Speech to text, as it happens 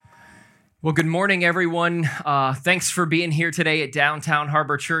Well, good morning, everyone. Thanks for being here today at Downtown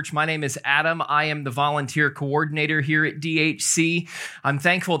Harbor Church. My name is Adam. I am the volunteer coordinator here at DHC. I'm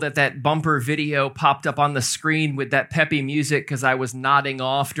thankful that bumper video popped up on the screen with that peppy music because I was nodding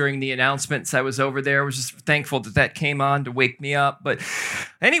off during the announcements. I was over there. I was just thankful that came on to wake me up. But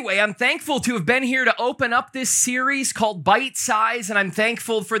anyway, I'm thankful to have been here to open up this series called Bite Size, and I'm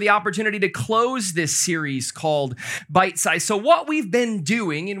thankful for the opportunity to close this series called Bite Size. So what we've been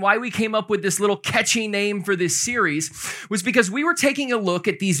doing and why we came up with this little catchy name for this series was because we were taking a look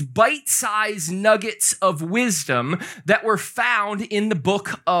at these bite-sized nuggets of wisdom that were found in the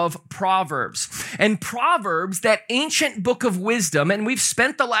book of Proverbs. And Proverbs, that ancient book of wisdom, and we've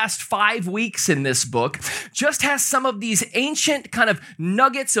spent the last 5 weeks in this book, just has some of these ancient kind of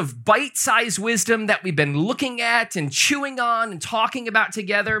nuggets of bite-sized wisdom that we've been looking at and chewing on and talking about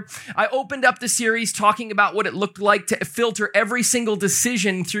together. I opened up the series talking about what it looked like to filter every single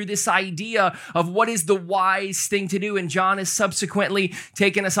decision through this idea of what is the wise thing to do. And John has subsequently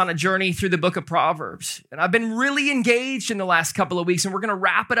taken us on a journey through the book of Proverbs. And I've been really engaged in the last couple of weeks, and we're going to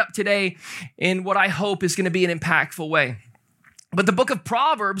wrap it up today in what I hope is going to be an impactful way. But the book of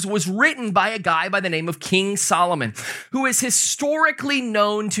Proverbs was written by a guy by the name of King Solomon, who is historically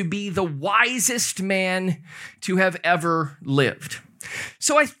known to be the wisest man to have ever lived.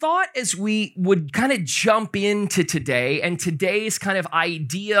 So I thought as we would kind of jump into today and today's kind of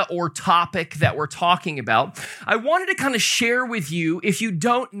idea or topic that we're talking about, I wanted to kind of share with you, if you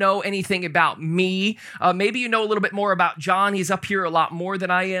don't know anything about me, maybe you know a little bit more about John. He's up here a lot more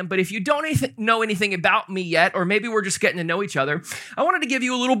than I am. But if you don't know anything about me yet, or maybe we're just getting to know each other, I wanted to give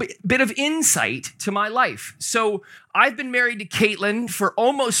you a little bit of insight to my life. So I've been married to Caitlin for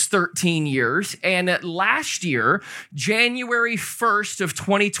almost 13 years, and last year, January 1st of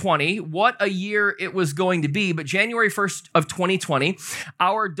 2020, what a year it was going to be, but January 1st of 2020,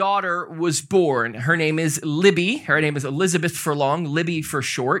 our daughter was born. Her name is Libby. Her name is Elizabeth Furlong, Libby for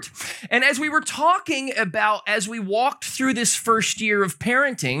short. And as we were talking about, as we walked through this first year of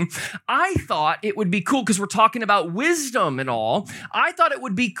parenting, I thought it would be cool, because we're talking about wisdom and all, I thought it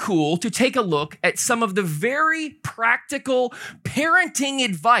would be cool to take a look at some of the very practical parenting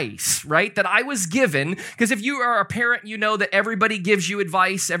advice, right, that I was given. Because if you are a parent, you know that everybody gives you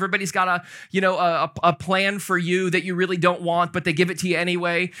advice. Everybody's got a plan for you that you really don't want, but they give it to you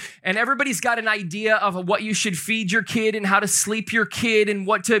anyway. And everybody's got an idea of what you should feed your kid and how to sleep your kid and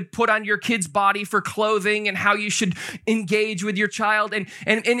what to put on your kid's body for clothing and how you should engage with your child. And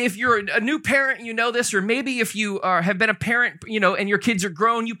if you're a new parent, you know this, or maybe if you have been a parent, and your kids are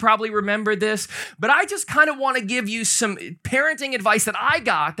grown, you probably remember this. But I just kind of want to give you some parenting advice that I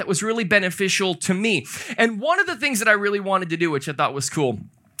got that was really beneficial to me. And one of the things that I really wanted to do, which I thought was cool,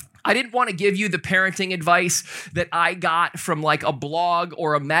 I didn't want to give you the parenting advice that I got from like a blog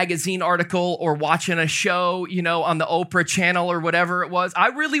or a magazine article or watching a show, on the Oprah channel or whatever it was. I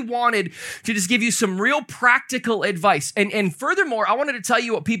really wanted to just give you some real practical advice. And furthermore, I wanted to tell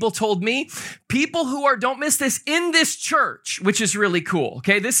you what people told me. People who are, don't miss this, in this church, which is really cool.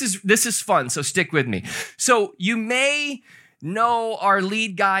 Okay, this is fun, so stick with me. So you may know our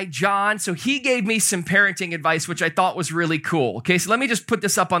lead guy, John. So he gave me some parenting advice, which I thought was really cool. Okay, so let me just put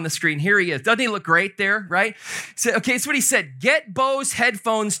this up on the screen. Here he is. Doesn't he look great there, right? So, okay, that's what he said. Get Bose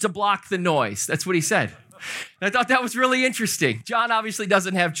headphones to block the noise. That's what he said. And I thought that was really interesting. John obviously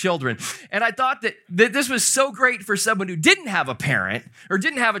doesn't have children. And I thought that this was so great for someone who didn't have a parent or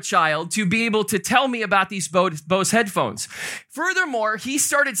didn't have a child to be able to tell me about these Bose headphones. Furthermore, he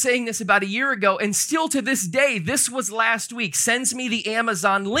started saying this about a year ago, and still to this day, this was last week, sends me the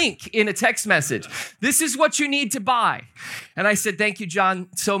Amazon link in a text message. This is what you need to buy. And I said, thank you, John,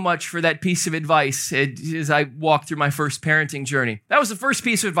 so much for that piece of advice as I walked through my first parenting journey. That was the first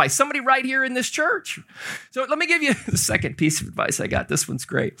piece of advice. Somebody right here in this church. So let me give you the second piece of advice I got. This one's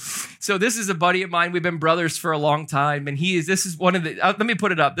great. So this is a buddy of mine. We've been brothers for a long time. And this is one of the, let me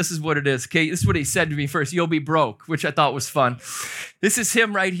put it up. This is what it is. Okay. This is what he said to me first. You'll be broke, which I thought was fun. This is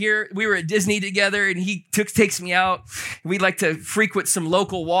him right here. We were at Disney together, and he takes me out. We like to frequent some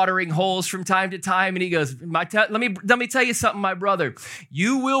local watering holes from time to time. And he goes, let me tell you something, my brother.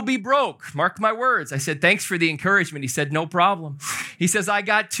 You will be broke. Mark my words. I said, thanks for the encouragement. He said, no problem. He says, I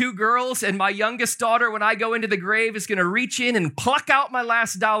got 2 girls, and my youngest daughter, when I go into the grave, is going to reach in and pluck out my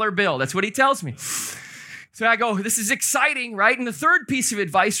last dollar bill. That's what he tells me. So I go, this is exciting, right? And the third piece of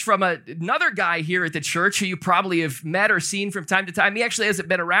advice from another guy here at the church who you probably have met or seen from time to time. He actually hasn't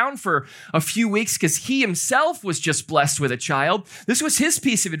been around for a few weeks because he himself was just blessed with a child. This was his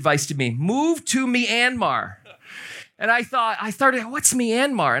piece of advice to me. Move to Myanmar. And I started, what's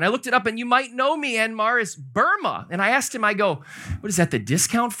Myanmar? And I looked it up, and you might know Myanmar as Burma. And I asked him, I go, what is that, the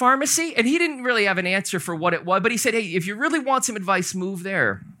discount pharmacy? And he didn't really have an answer for what it was, but he said, hey, if you really want some advice, move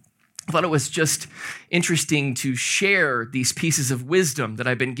there. I thought it was just interesting to share these pieces of wisdom that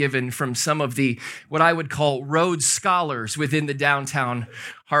I've been given from some of the, what I would call Rhodes Scholars within the Downtown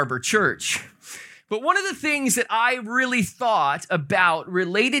Harbor Church. But one of the things that I really thought about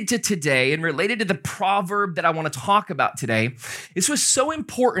related to today and related to the proverb that I want to talk about today, this was so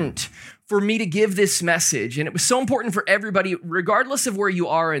important for me to give this message. And it was so important for everybody, regardless of where you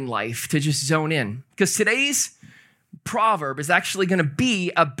are in life, to just zone in. Because today's proverb is actually going to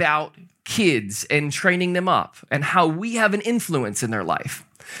be about kids and training them up and how we have an influence in their life.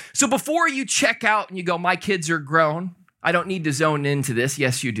 So before you check out and you go, my kids are grown, I don't need to zone into this.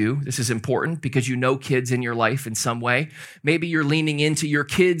 Yes, you do. This is important because you know kids in your life in some way. Maybe you're leaning into your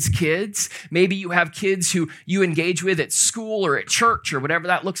kids' kids. Maybe you have kids who you engage with at school or at church or whatever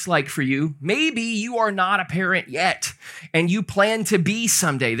that looks like for you. Maybe you are not a parent yet and you plan to be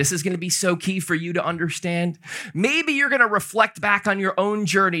someday. This is going to be so key for you to understand. Maybe you're going to reflect back on your own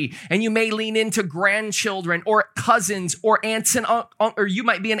journey and you may lean into grandchildren or cousins or aunts and or you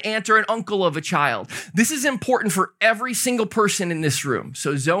might be an aunt or an uncle of a child. This is important for every single person in this room.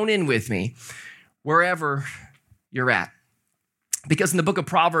 So zone in with me wherever you're at. Because in the book of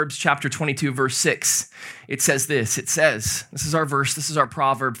Proverbs, chapter 22, verse 6, it says this. It says, this is our verse, this is our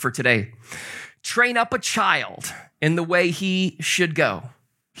proverb for today. Train up a child in the way he should go.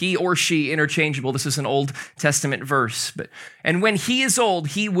 He or she, interchangeable. This is an Old Testament verse. And when he is old,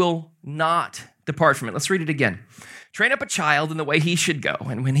 he will not depart from it. Let's read it again. Train up a child in the way he should go.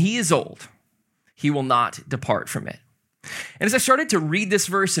 And when he is old, he will not depart from it. And as I started to read this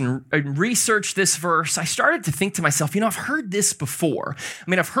verse and research this verse, I started to think to myself, I've heard this before.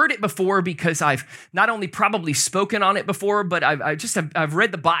 I've heard it before because I've not only probably spoken on it before, but I've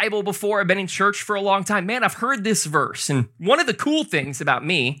read the Bible before. I've been in church for a long time. Man, I've heard this verse. And one of the cool things about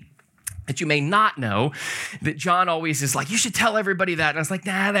me that you may not know, that John always is like, you should tell everybody that. And I was like,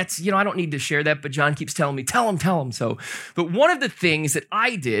 nah, that's, I don't need to share that. But John keeps telling me, tell him. But one of the things that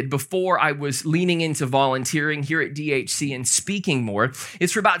I did before I was leaning into volunteering here at DHC and speaking more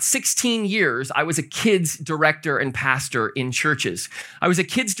is for about 16 years, I was a kids director and pastor in churches. I was a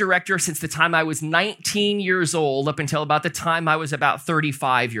kids director since the time I was 19 years old up until about the time I was about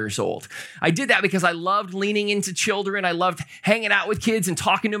 35 years old. I did that because I loved leaning into children. I loved hanging out with kids and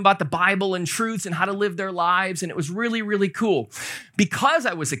talking to them about the Bible and truths and how to live their lives. And it was really, really cool. Because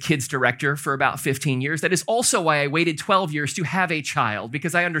I was a kids director for about 15 years, that is also why I waited 12 years to have a child,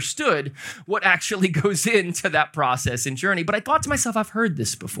 because I understood what actually goes into that process and journey. But I thought to myself, I've heard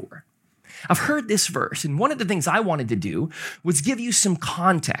this before. I've heard this verse, and one of the things I wanted to do was give you some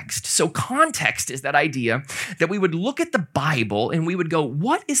context. So context is that idea that we would look at the Bible and we would go,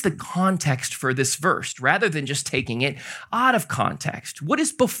 what is the context for this verse, rather than just taking it out of context? What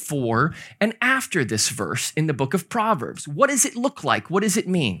is before and after this verse in the book of Proverbs? What does it look like? What does it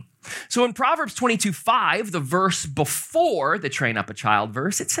mean? So in Proverbs 22:5, the verse before the train up a child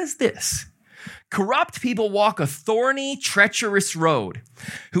verse, it says this. Corrupt people walk a thorny, treacherous road.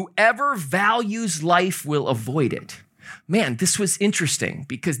 Whoever values life will avoid it. Man, this was interesting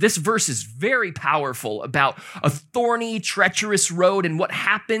because this verse is very powerful about a thorny, treacherous road and what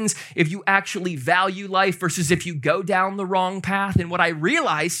happens if you actually value life versus if you go down the wrong path. And what I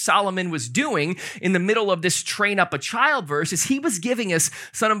realized Solomon was doing in the middle of this train up a child verse is he was giving us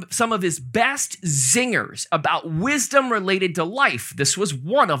some of his best zingers about wisdom related to life. This was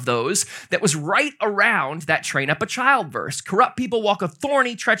one of those that was right around that train up a child verse. Corrupt people walk a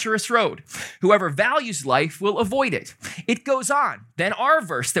thorny, treacherous road. Whoever values life will avoid it. It goes on. Then our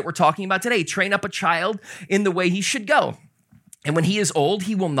verse that we're talking about today, train up a child in the way he should go. And when he is old,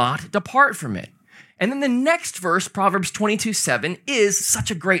 he will not depart from it. And then the next verse, Proverbs 22:7, is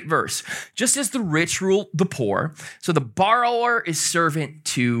such a great verse. Just as the rich rule the poor, so the borrower is servant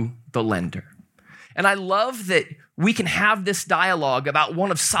to the lender. And I love that we can have this dialogue about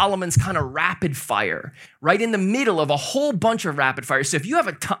one of Solomon's kind of rapid fire, right in the middle of a whole bunch of rapid fire. So if you have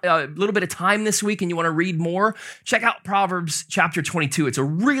a little bit of time this week and you want to read more, check out Proverbs chapter 22. It's a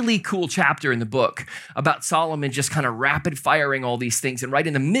really cool chapter in the book about Solomon just kind of rapid firing all these things. And right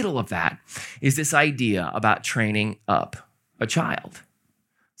in the middle of that is this idea about training up a child.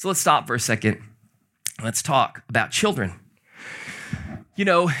 So let's stop for a second. Let's talk about children.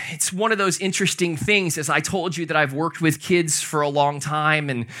 It's one of those interesting things, as I told you, that I've worked with kids for a long time,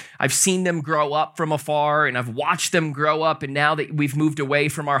 and I've seen them grow up from afar, and I've watched them grow up, and now that we've moved away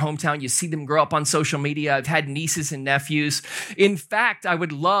from our hometown, you see them grow up on social media. I've had nieces and nephews. In fact, I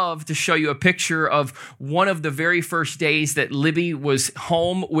would love to show you a picture of one of the very first days that Libby was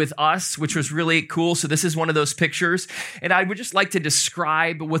home with us, which was really cool. So this is one of those pictures, and I would just like to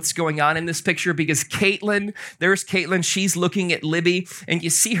describe what's going on in this picture, because there's Caitlin, she's looking at Libby, and you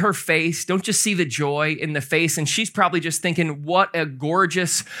see her face. Don't just see the joy in the face. And she's probably just thinking, what a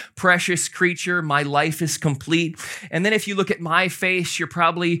gorgeous, precious creature. My life is complete. And then if you look at my face, you're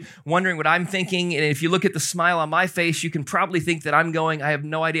probably wondering what I'm thinking. And if you look at the smile on my face, you can probably think that I'm going, I have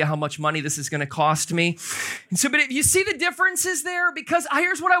no idea how much money this is going to cost me. And so, but if you see the differences there, because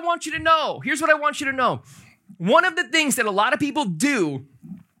here's what I want you to know. Here's what I want you to know. One of the things that a lot of people do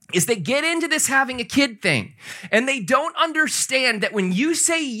is they get into this having a kid thing, and they don't understand that when you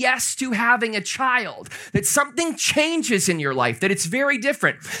say yes to having a child, that something changes in your life, that it's very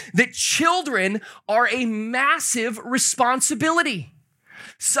different, that children are a massive responsibility.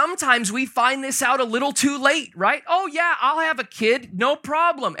 Sometimes we find this out a little too late, right? Oh yeah, I'll have a kid, no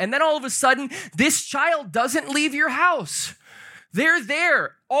problem. And then all of a sudden, this child doesn't leave your house. They're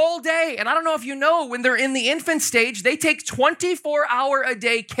there all day. And I don't know if you know, when they're in the infant stage, they take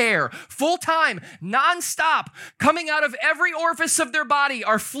 24-hour-a-day care, full-time, nonstop. Coming out of every orifice of their body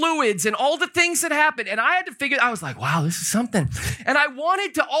are fluids and all the things that happen. And I had to figure, I was like, wow, this is something. And I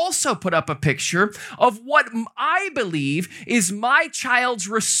wanted to also put up a picture of what I believe is my child's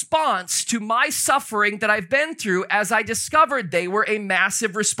response to my suffering that I've been through as I discovered they were a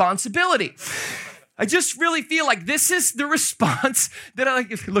massive responsibility. I just really feel like this is the response that I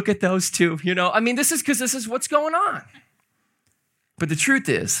like. Look at those two, this is because this is what's going on. But the truth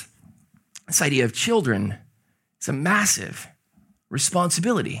is, this idea of children is a massive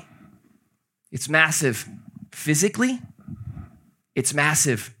responsibility. It's massive physically, it's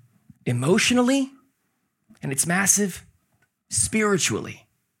massive emotionally, and it's massive spiritually.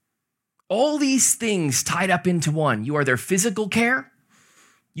 All these things tied up into one. You are their physical care,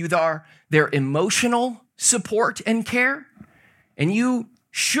 you are their emotional support and care, and you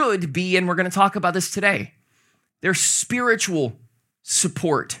should be, and we're going to talk about this today, their spiritual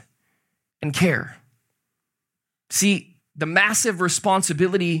support and care. See, the massive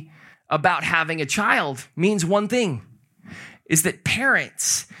responsibility about having a child means one thing, is that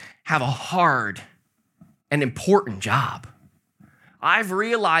parents have a hard and important job. I've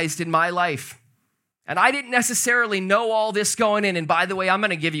realized in my life, and I didn't necessarily know all this going in. And by the way, I'm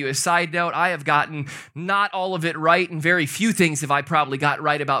going to give you a side note. I have gotten not all of it right, and very few things have I probably got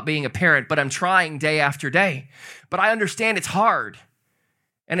right about being a parent, but I'm trying day after day. But I understand it's hard,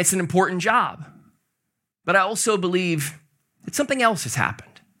 and it's an important job. But I also believe that something else has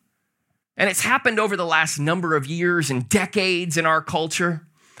happened. And it's happened over the last number of years and decades in our culture.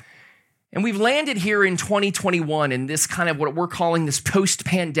 And we've landed here in 2021 in this kind of what we're calling this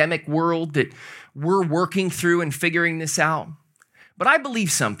post-pandemic world that we're working through and figuring this out. But I believe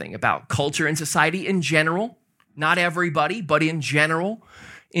something about culture and society in general, not everybody, but in general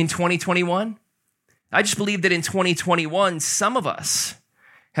in 2021. I just believe that in 2021, some of us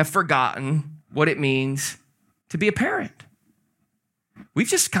have forgotten what it means to be a parent. We've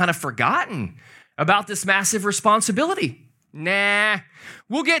just kind of forgotten about this massive responsibility. Nah,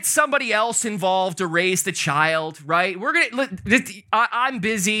 we'll get somebody else involved to raise the child, right? I'm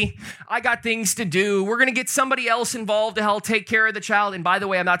busy. I got things to do. We're going to get somebody else involved to help take care of the child. And by the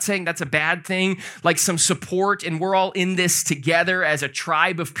way, I'm not saying that's a bad thing, like some support, and we're all in this together as a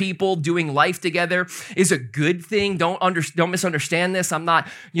tribe of people doing life together is a good thing. Don't misunderstand this. I'm not,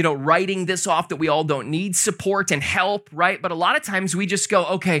 writing this off that we all don't need support and help, right? But a lot of times we just go,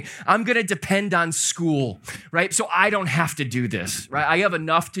 okay, I'm going to depend on school, right? So I don't have to do this, right? I have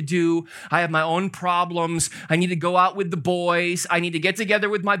enough to do. I have my own problems. I need to go out with the boys. I need to get together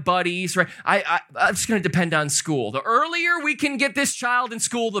with my buddies, right? I'm just going to depend on school. The earlier we can get this child in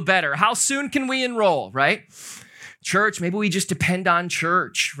school, the better. How soon can we enroll, right? Church, maybe we just depend on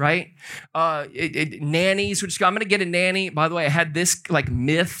church, right? Nannies, I'm going to get a nanny. By the way, I had this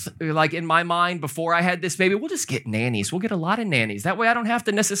myth in my mind before I had this baby. We'll just get nannies. We'll get a lot of nannies. That way I don't have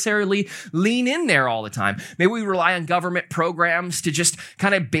to necessarily lean in there all the time. Maybe we rely on government programs to just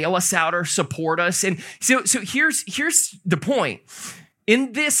kind of bail us out or support us. And so here's the point.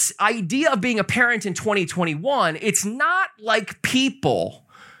 In this idea of being a parent in 2021, it's not like people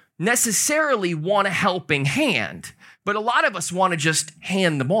necessarily want a helping hand, but a lot of us want to just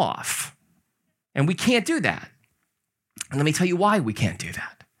hand them off. And we can't do that. And let me tell you why we can't do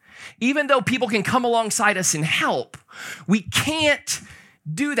that. Even though people can come alongside us and help, we can't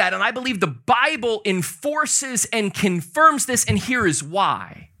do that. And I believe the Bible enforces and confirms this, and here is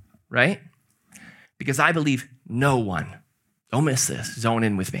why, right? Because I believe no one, don't miss this, zone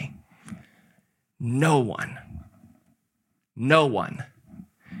in with me. No one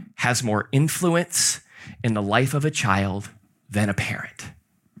has more influence in the life of a child than a parent.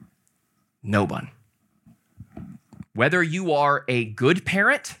 No one. Whether you are a good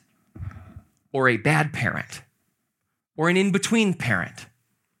parent or a bad parent or an in-between parent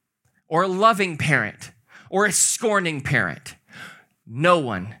or a loving parent or a scorning parent, no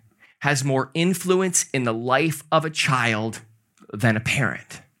one has more influence in the life of a child than a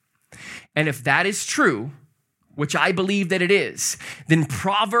parent. And if that is true, which I believe that it is, then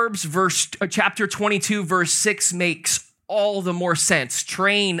Proverbs chapter 22, verse 6 makes all the more sense.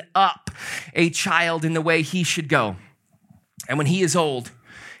 Train up a child in the way he should go. And when he is old,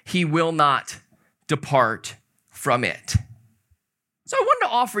 he will not depart from it. So I wanted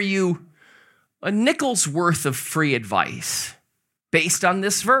to offer you a nickel's worth of free advice based on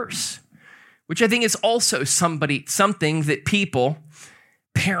this verse, which I think is also something that people,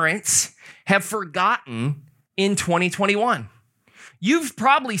 parents, have forgotten in 2021. You've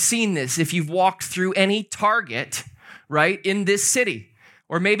probably seen this if you've walked through any Target, right, in this city,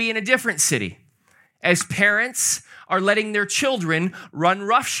 or maybe in a different city, as parents are letting their children run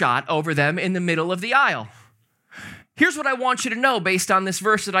roughshod over them in the middle of the aisle. Here's what I want you to know based on this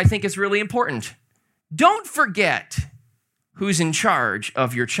verse that I think is really important. Don't forget who's in charge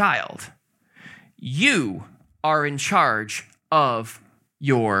of your child. You are in charge of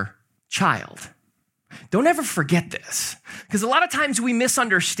your child. Don't ever forget this, because a lot of times we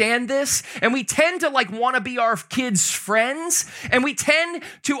misunderstand this and we tend to want to be our kids' friends, and we tend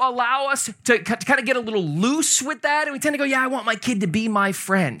to allow us to kind of get a little loose with that, and we tend to go, yeah, I want my kid to be my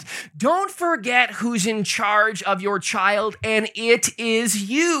friend. Don't forget who's in charge of your child, and it is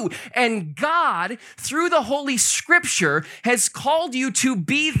you. And God, through the Holy Scripture, has called you to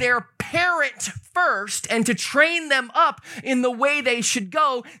be their parent first and to train them up in the way they should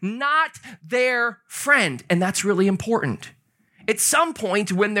go, not their friend. And that's really important. At some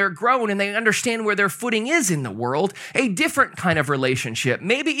point when they're grown and they understand where their footing is in the world, a different kind of relationship,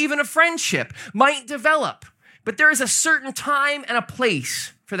 maybe even a friendship, might develop. But there is a certain time and a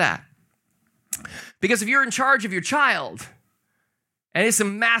place for that. Because if you're in charge of your child, and it's a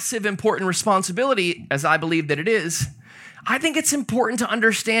massive, important responsibility, as I believe that it is, I think it's important to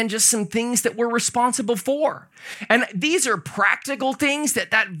understand just some things that we're responsible for. And these are practical things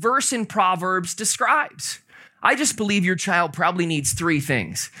that verse in Proverbs describes. I just believe your child probably needs 3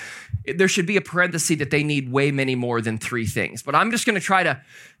 things. There should be a parenthesis that they need way many more than 3 things. But I'm just going to try to,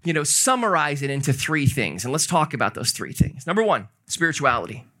 summarize it into 3 things. And let's talk about those 3 things. Number 1,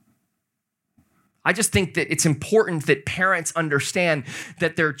 spirituality. I just think that it's important that parents understand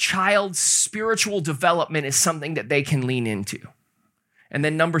that their child's spiritual development is something that they can lean into. And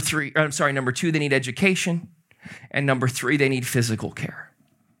then number 2, they need education. And number 3, they need physical care.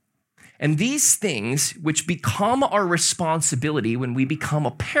 And these things, which become our responsibility when we become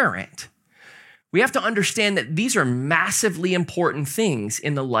a parent, we have to understand that these are massively important things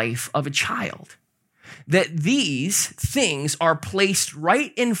in the life of a child. That these things are placed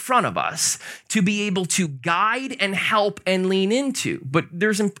right in front of us to be able to guide and help and lean into. But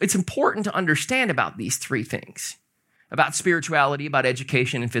it's important to understand about these 3 things, about spirituality, about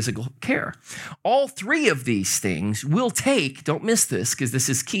education, and physical care. All 3 of these things will take, don't miss this because this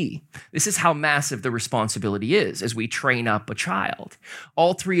is key. This is how massive the responsibility is as we train up a child.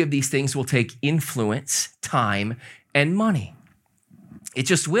 All 3 of these things will take influence, time, and money. It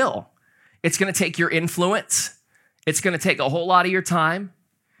just will. It's going to take your influence. It's going to take a whole lot of your time.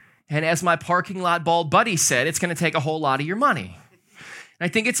 And as my parking lot bald buddy said, it's going to take a whole lot of your money. And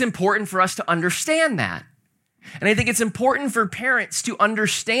I think it's important for us to understand that. And I think it's important for parents to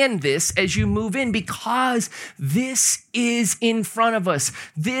understand this as you move in, because this is in front of us.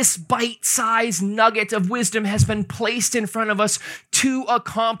 This bite-sized nugget of wisdom has been placed in front of us to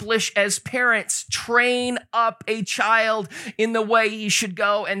accomplish as parents. Train up a child in the way he should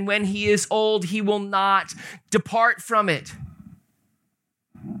go, and when he is old, he will not depart from it.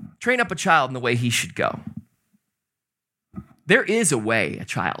 Train up a child in the way he should go. There is a way a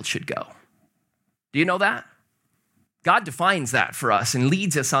child should go. Do you know that? God defines that for us and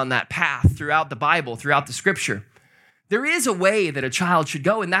leads us on that path throughout the Bible, throughout the Scripture. There is a way that a child should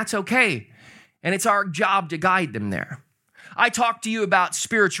go, and that's okay. And it's our job to guide them there. I talked to you about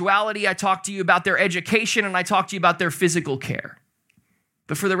spirituality, I talked to you about their education, and I talked to you about their physical care.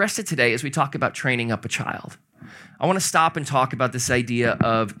 But for the rest of today, as we talk about training up a child, I want to stop and talk about this idea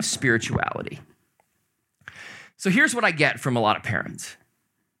of spirituality. So here's what I get from a lot of parents.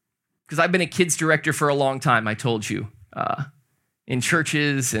 because I've been a kids director for a long time, I told you, in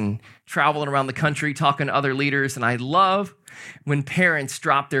churches and traveling around the country, talking to other leaders. And I love when parents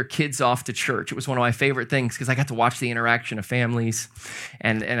drop their kids off to church. It was one of my favorite things because I got to watch the interaction of families,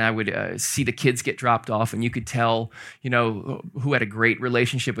 and I would see the kids get dropped off, and you could tell, who had a great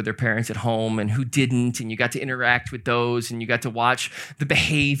relationship with their parents at home and who didn't, and you got to interact with those, and you got to watch the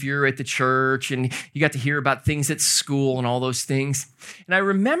behavior at the church, and you got to hear about things at school and all those things. And I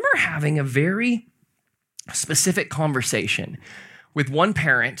remember having a very specific conversation with one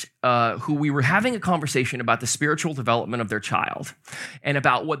parent who we were having a conversation about the spiritual development of their child and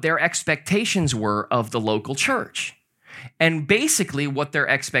about what their expectations were of the local church. And basically what their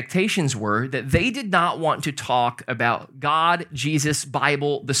expectations were, that they did not want to talk about God, Jesus,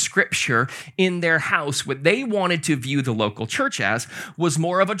 Bible, the scripture in their house. What they wanted to view the local church as was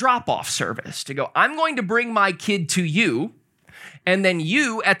more of a drop-off service, to go, I'm going to bring my kid to you, and then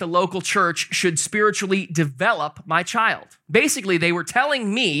you at the local church should spiritually develop my child. Basically, they were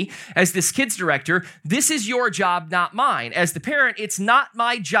telling me, as this kids director, this is your job, not mine. As the parent, it's not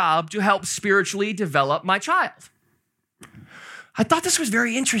my job to help spiritually develop my child. I thought this was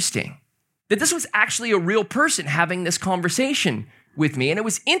very interesting, that this was actually a real person having this conversation with me. And it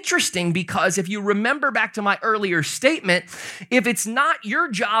was interesting because if you remember back to my earlier statement, if it's not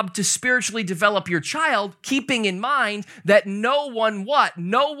your job to spiritually develop your child, keeping in mind that no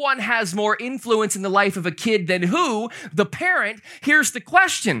one has more influence in the life of a kid than who? The parent. Here's the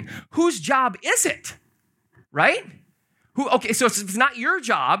question. Whose job is it? Right? Okay, so it's not your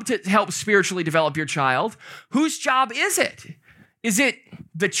job to help spiritually develop your child. Whose job is it? Is it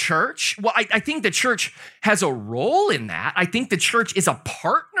the church? Well, I think the church has a role in that. I think the church is a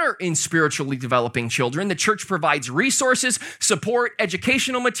partner in spiritually developing children. The church provides resources, support,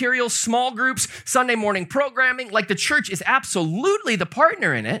 educational materials, small groups, Sunday morning programming. Like, the church is absolutely the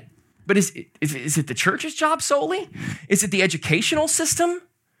partner in it. But is it the church's job solely? Is it the educational system?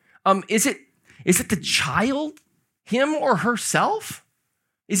 Is it the child, him or herself?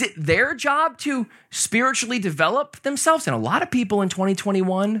 Is it their job to spiritually develop themselves? And a lot of people in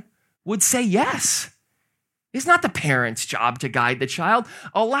 2021 would say yes. It's not the parent's job to guide the child.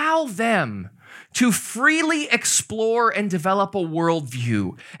 Allow them to freely explore and develop a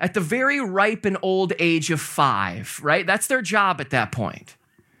worldview at the very ripe and old age of 5, right? That's their job at that point.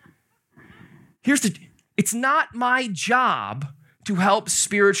 It's not my job to help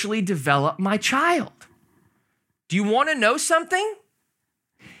spiritually develop my child. Do you want to know something?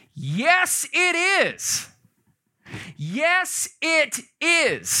 Yes, it is. Yes, it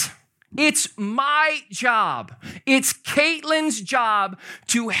is. It's my job. It's Caitlin's job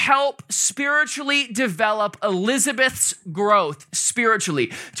to help spiritually develop Elizabeth's growth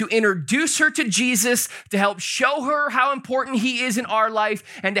spiritually, to introduce her to Jesus, to help show her how important he is in our life,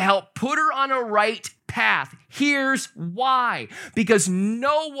 and to help put her on a right path. Here's why. Because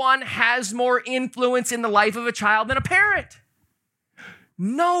no one has more influence in the life of a child than a parent.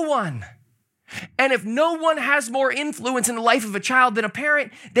 No one. And if no one has more influence in the life of a child than a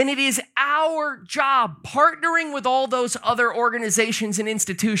parent, then it is our job, partnering with all those other organizations and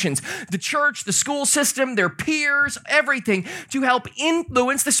institutions, the church, the school system, their peers, everything, to help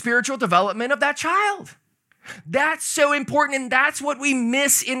influence the spiritual development of that child. That's so important, and that's what we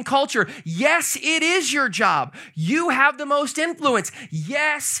miss in culture. Yes, it is your job. You have the most influence.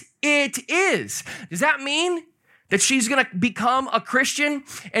 Yes, it is. Does that mean that she's going to become a Christian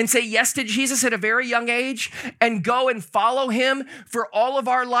and say yes to Jesus at a very young age and go and follow him for all of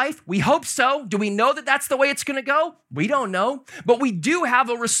our life? We hope so. Do we know that that's the way it's going to go? We don't know. But we do have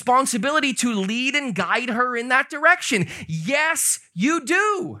a responsibility to lead and guide her in that direction. Yes, you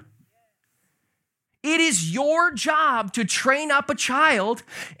do. It is your job to train up a child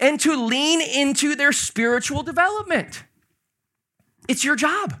and to lean into their spiritual development. It's your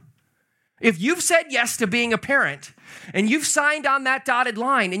job. If you've said yes to being a parent and you've signed on that dotted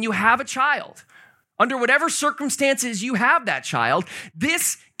line and you have a child, under whatever circumstances you have that child,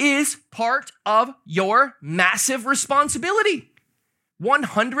 this is part of your massive responsibility.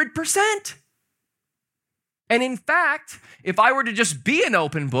 100%. And in fact, if I were to just be an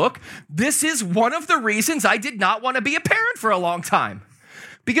open book, this is one of the reasons I did not want to be a parent for a long time.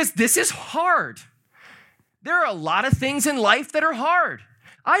 Because this is hard. There are a lot of things in life that are hard.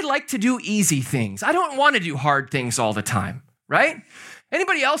 I like to do easy things. I don't want to do hard things all the time, right?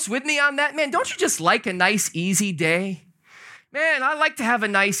 Anybody else with me on that? Man, don't you just like a nice, easy day? Man, I like to have a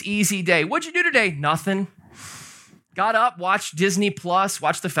nice, easy day. What'd you do today? Nothing. Got up, watched Disney Plus,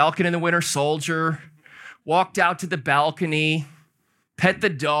 watched The Falcon and the Winter Soldier, walked out to the balcony, pet the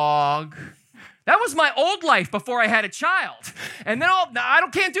dog, That was my old life before I had a child. And then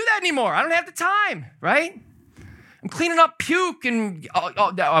can't do that anymore. I don't have the time, right? I'm cleaning up puke and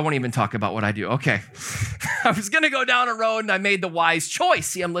I won't even talk about what I do. Okay. I was going to go down a road and I made the wise choice.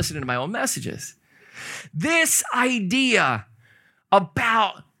 See, I'm listening to my own messages. This idea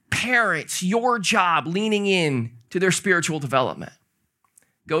about parents, your job, leaning in to their spiritual development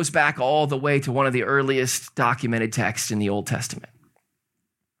goes back all the way to one of the earliest documented texts in the Old Testament.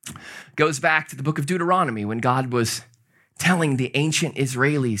 Goes back to the book of Deuteronomy when God was telling the ancient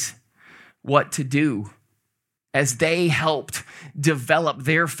Israelis what to do as they helped develop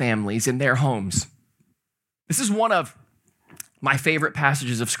their families and their homes. This is one of my favorite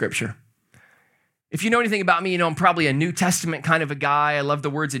passages of Scripture. If you know anything about me, you know I'm probably a New Testament kind of a guy. I love the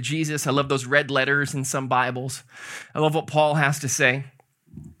words of Jesus. I love those red letters in some Bibles. I love what Paul has to say.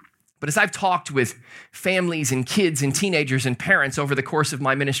 But as I've talked with families and kids and teenagers and parents over the course of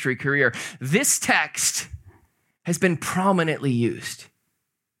my ministry career, this text has been prominently used.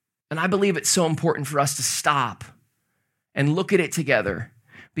 And I believe it's so important for us to stop and look at it together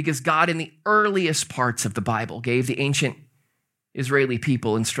because God, in the earliest parts of the Bible, gave the ancient Israeli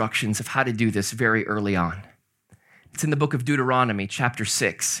people instructions of how to do this very early on. It's in the book of Deuteronomy, chapter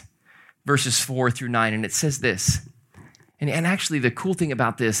 6, verses 4 through 9, and it says this. And actually, the cool thing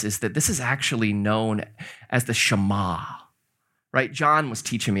about this is that this is actually known as the Shema. Right? John was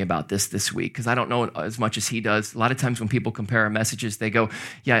teaching me about this week because I don't know as much as he does. A lot of times when people compare our messages, they go,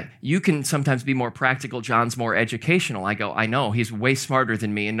 yeah, you can sometimes be more practical. John's more educational. I go, I know. He's way smarter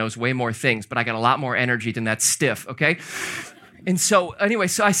than me and knows way more things, but I got a lot more energy than that stiff, okay? And so anyway,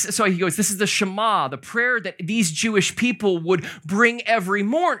 so he goes, this is the Shema, the prayer that these Jewish people would bring every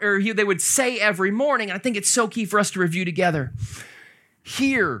morning, or they would say every morning. And I think it's so key for us to review together.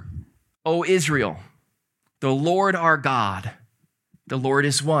 Hear, O Israel, the Lord our God, the Lord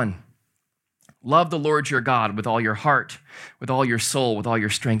is one. Love the Lord your God with all your heart, with all your soul, with all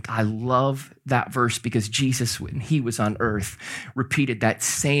your strength. I love that verse because Jesus, when he was on earth, repeated that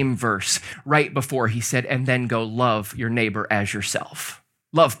same verse right before he said, and then go love your neighbor as yourself.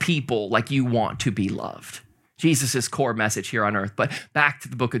 Love people like you want to be loved. Jesus' core message here on earth. But back to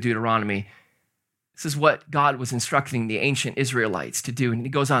the book of Deuteronomy. This is what God was instructing the ancient Israelites to do. And he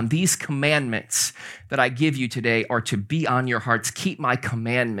goes on, these commandments that I give you today are to be on your hearts. Keep my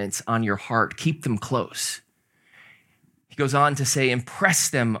commandments on your heart. Keep them close. He goes on to say, impress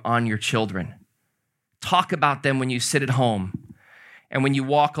them on your children. Talk about them when you sit at home and when you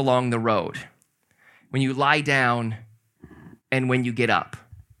walk along the road, when you lie down and when you get up.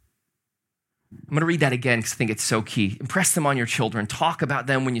 I'm going to read that again because I think it's so key. Impress them on your children. Talk about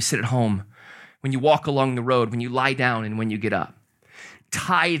them when you sit at home, when you walk along the road, when you lie down, and when you get up.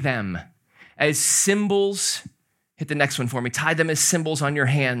 Tie them as symbols. Hit the next one for me. Tie them as symbols on your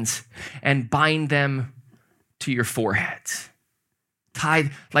hands and bind them to your foreheads.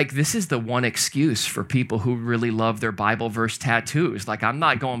 This is the one excuse for people who really love their Bible verse tattoos. Like, I'm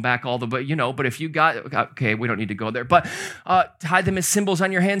not going back all the way, but if you got, okay, we don't need to go there, but tie them as symbols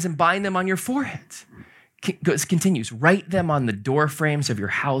on your hands and bind them on your foreheads. It continues. Write them on the door frames of your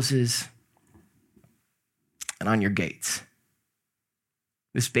houses and on your gates.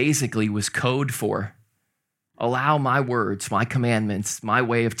 This basically was code for allow my words, my commandments, my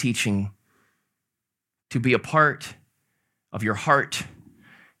way of teaching to be a part of your heart,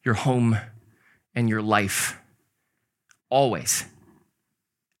 your home, and your life. Always,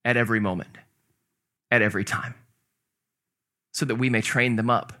 at every moment, at every time, so that we may train them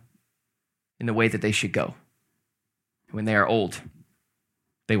up in the way that they should go. When they are old,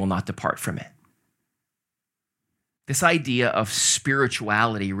 they will not depart from it. This idea of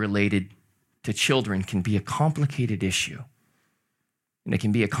spirituality related to children can be a complicated issue. And it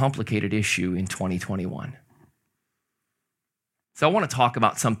can be a complicated issue in 2021. So I want to talk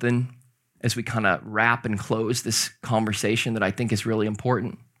about something as we kind of wrap and close this conversation that I think is really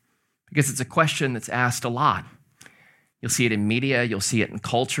important because it's a question that's asked a lot. You'll see it in media, you'll see it in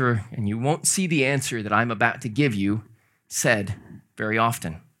culture, and you won't see the answer that I'm about to give you said very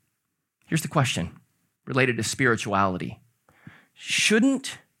often. Here's the question related to spirituality.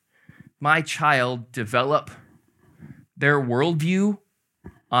 Shouldn't my child develop their worldview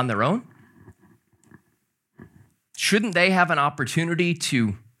on their own? Shouldn't they have an opportunity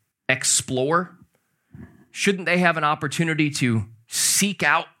to explore? Shouldn't they have an opportunity to seek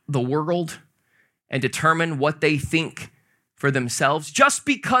out the world and determine what they think for themselves? Just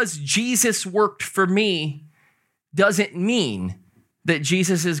because Jesus worked for me doesn't mean that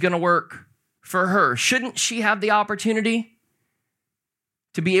Jesus is going to work for her. Shouldn't she have the opportunity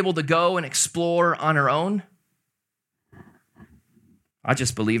to be able to go and explore on her own? I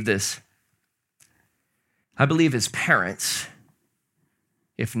just believe this. I believe as parents,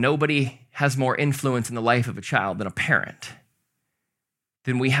 if nobody has more influence in the life of a child than a parent,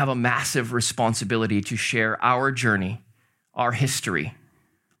 then we have a massive responsibility to share our journey, our history,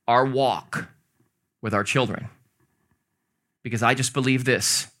 our walk with our children. Because I just believe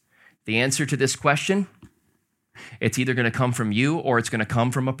this, the answer to this question, it's either going to come from you or it's going to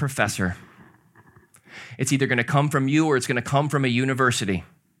come from a professor. It's either going to come from you or it's going to come from a university.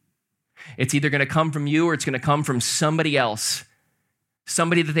 It's either going to come from you or it's going to come from somebody else,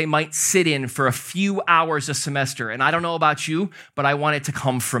 somebody that they might sit in for a few hours a semester. And I don't know about you, but I want it to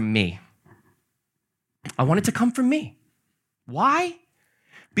come from me. I want it to come from me. Why?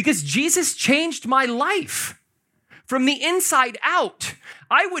 Because Jesus changed my life from the inside out.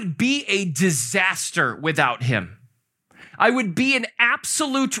 I would be a disaster without him. I would be an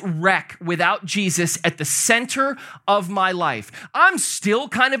absolute wreck without Jesus at the center of my life. I'm still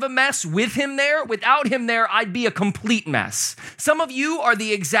kind of a mess with him there. Without him there, I'd be a complete mess. Some of you are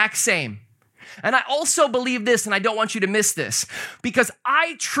the exact same. And I also believe this, and I don't want you to miss this, because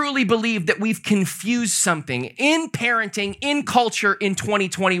I truly believe that we've confused something in parenting, in culture in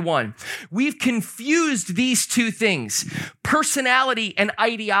 2021. We've confused these two things, personality and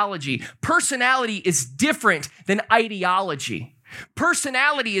ideology. Personality is different than ideology.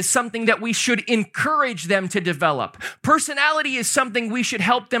 Personality is something that we should encourage them to develop. Personality is something we should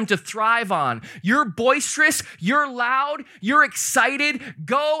help them to thrive on. You're boisterous, you're loud, you're excited.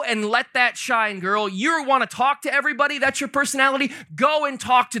 Go and let that shine, girl. You want to talk to everybody, that's your personality. Go and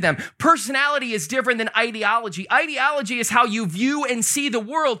talk to them. Personality is different than ideology. Ideology is how you view and see the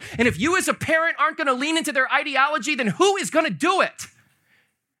world. And if you as a parent aren't going to lean into their ideology, then who is going to do it?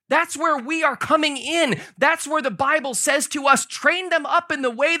 That's where we are coming in. That's where the Bible says to us, train them up in the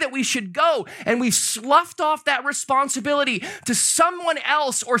way that we should go. And we've sloughed off that responsibility to someone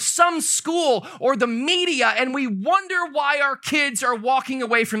else or some school or the media, and we wonder why our kids are walking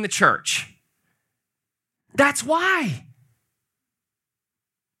away from the church. That's why.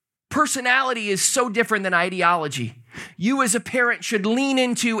 Personality is so different than ideology. You as a parent should lean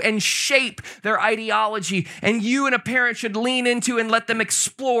into and shape their ideology, and you and a parent should lean into and let them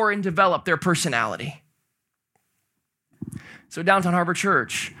explore and develop their personality. So Downtown Harbor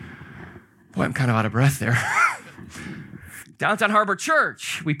Church, boy, I'm kind of out of breath there. Downtown Harbor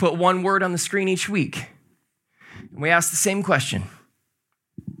Church, we put one word on the screen each week, and we ask the same question.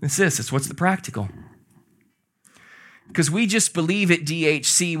 It's what's the practical? Because we just believe at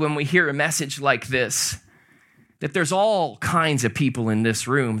DHC when we hear a message like this, that there's all kinds of people in this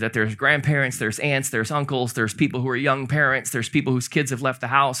room, that there's grandparents, there's aunts, there's uncles, there's people who are young parents, there's people whose kids have left the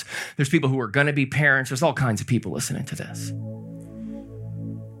house, there's people who are going to be parents, there's all kinds of people listening to this.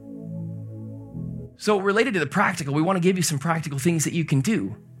 So related to the practical, we want to give you some practical things that you can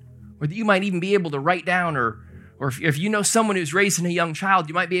do, or that you might even be able to write down, or if you know someone who's raising a young child,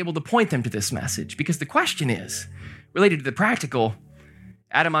 you might be able to point them to this message. Because the question is, related to the practical,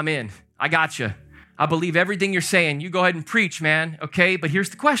 Adam, I'm in. I got you. I believe everything you're saying. You go ahead and preach, man, okay? But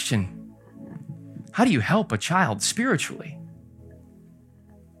here's the question. How do you help a child spiritually?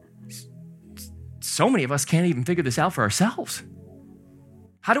 So many of us can't even figure this out for ourselves.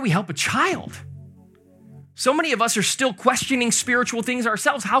 How do we help a child? So many of us are still questioning spiritual things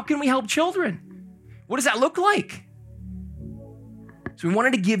ourselves. How can we help children? What does that look like? So we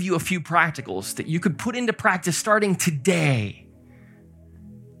wanted to give you a few practicals that you could put into practice starting today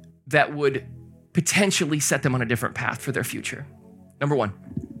that would potentially set them on a different path for their future. Number one,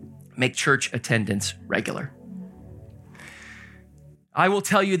 make church attendance regular. I will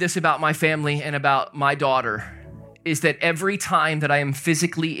tell you this about my family and about my daughter, is that every time that I am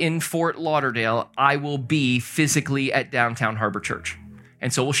physically in Fort Lauderdale, I will be physically at Downtown Harbor Church.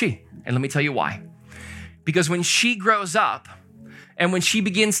 And so will she. And let me tell you why. Because when she grows up, and when she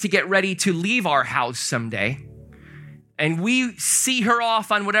begins to get ready to leave our house someday, and we see her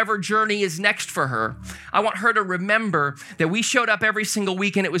off on whatever journey is next for her, I want her to remember that we showed up every single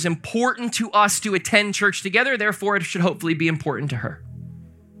week and it was important to us to attend church together. Therefore, it should hopefully be important to her.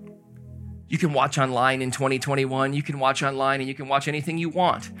 You can watch online in 2021. You can watch online and you can watch anything you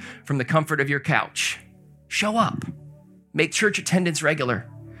want from the comfort of your couch. Show up. Make church attendance regular.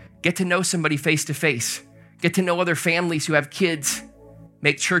 Get to know somebody face to face. Get to know other families who have kids.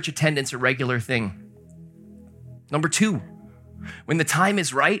 Make church attendance a regular thing. Number two, when the time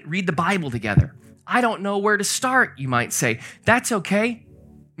is right, read the Bible together. I don't know where to start, you might say. That's okay.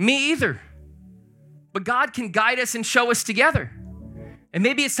 Me either. But God can guide us and show us together. And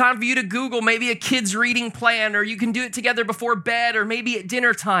maybe it's time for you to Google maybe a kid's reading plan, or you can do it together before bed, or maybe at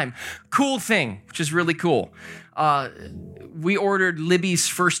dinner time. Cool thing, which is really cool. we ordered Libby's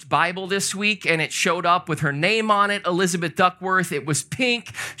first Bible this week, and it showed up with her name on it, Elizabeth Duckworth. It was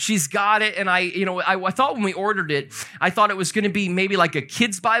pink. She's got it. And I thought when we ordered it, I thought it was going to be maybe like a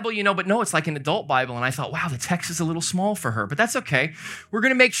kid's Bible, but no, it's like an adult Bible. And I thought, wow, the text is a little small for her, but that's okay. We're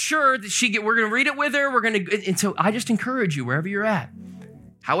going to make sure that we're going to read it with her. And so I just encourage you, wherever you're at,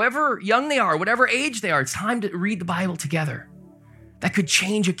 however young they are, whatever age they are, it's time to read the Bible together. That could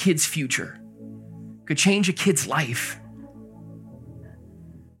change a kid's future, could change a kid's life.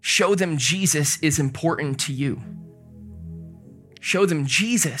 Show them Jesus is important to you. Show them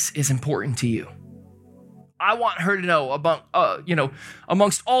Jesus is important to you. I want her to know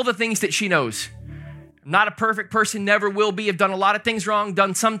amongst all the things that she knows. I'm not a perfect person, never will be. I've done a lot of things wrong,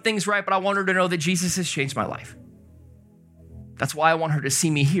 done some things right, but I want her to know that Jesus has changed my life. That's why I want her to see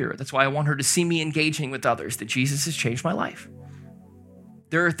me here. That's why I want her to see me engaging with others, that Jesus has changed my life.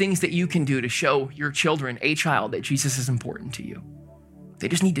 There are things that you can do to show your children, a child, that Jesus is important to you. They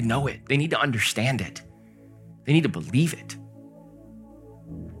just need to know it. They need to understand it. They need to believe it.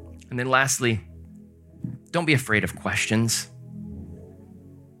 And then lastly, don't be afraid of questions.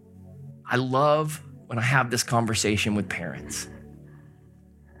 I love when I have this conversation with parents,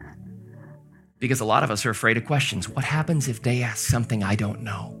 because a lot of us are afraid of questions. What happens if they ask something I don't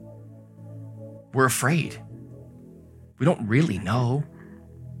know? We're afraid. We don't really know.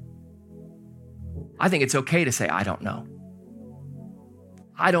 I think it's okay to say, I don't know.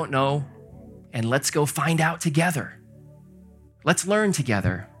 I don't know, and let's go find out together. Let's learn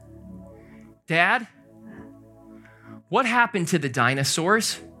together. Dad, what happened to the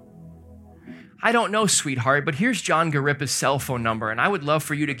dinosaurs? I don't know, sweetheart, but here's John Garippa's cell phone number, and I would love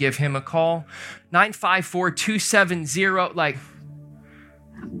for you to give him a call. 954-270,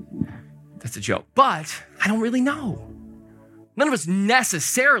 that's a joke, but I don't really know. None of us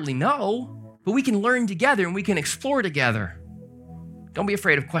necessarily know, but we can learn together and we can explore together. Don't be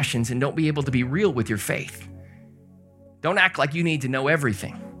afraid of questions, and don't be able to be real with your faith. Don't act like you need to know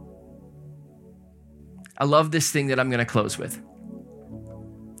everything. I love this thing that I'm going to close with.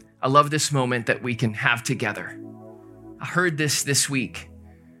 I love this moment that we can have together. I heard this week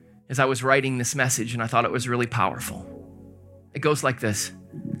as I was writing this message, and I thought it was really powerful. It goes like this.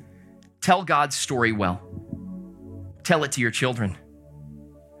 Tell God's story well. Tell it to your children.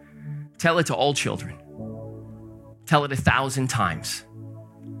 Tell it to all children. Tell it 1,000 times.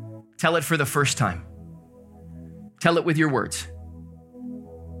 Tell it for the first time. Tell it with your words.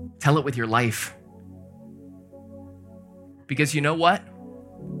 Tell it with your life. Because you know what?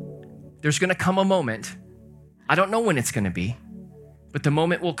 There's going to come a moment. I don't know when it's going to be, but the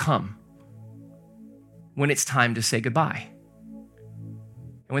moment will come when it's time to say goodbye.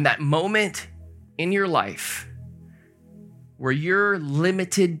 And when that moment in your life where your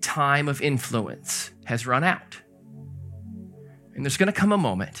limited time of influence has run out, and there's going to come a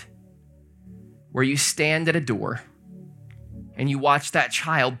moment where you stand at a door and you watch that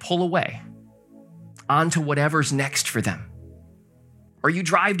child pull away onto whatever's next for them. Or you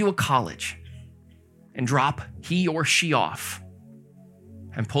drive to a college and drop he or she off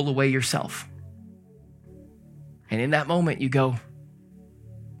and pull away yourself. And in that moment you go,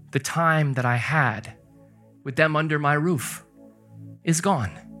 the time that I had with them under my roof is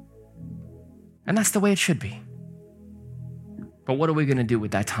gone. And that's the way it should be. But what are we going to do with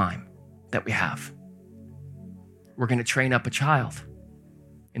that time that we have? We're going to train up a child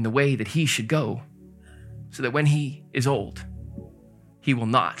in the way that he should go, so that when he is old, he will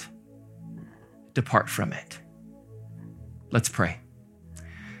not depart from it. Let's pray.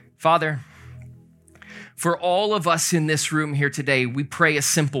 Father, for all of us in this room here today, we pray a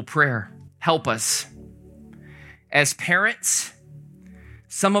simple prayer. Help us. As parents,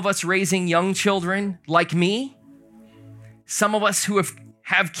 some of us raising young children like me, some of us who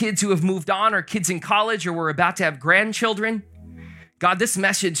have kids who have moved on, or kids in college, or we're about to have grandchildren. God, this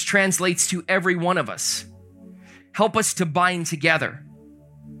message translates to every one of us. Help us to bind together.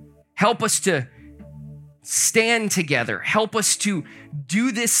 Help us to stand together. Help us to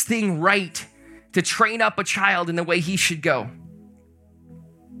do this thing right, to train up a child in the way he should go,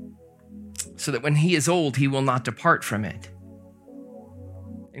 so that when he is old, he will not depart from it.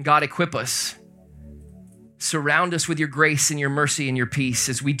 And God, equip us. Surround us with your grace and your mercy and your peace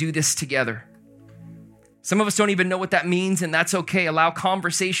as we do this together. Some of us don't even know what that means, and that's okay. Allow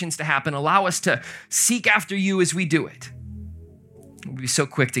conversations to happen. Allow us to seek after you as we do it. We'll be so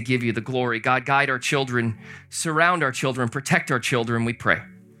quick to give you the glory. God, guide our children, surround our children, protect our children, we pray.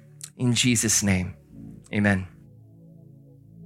 In Jesus' name, amen.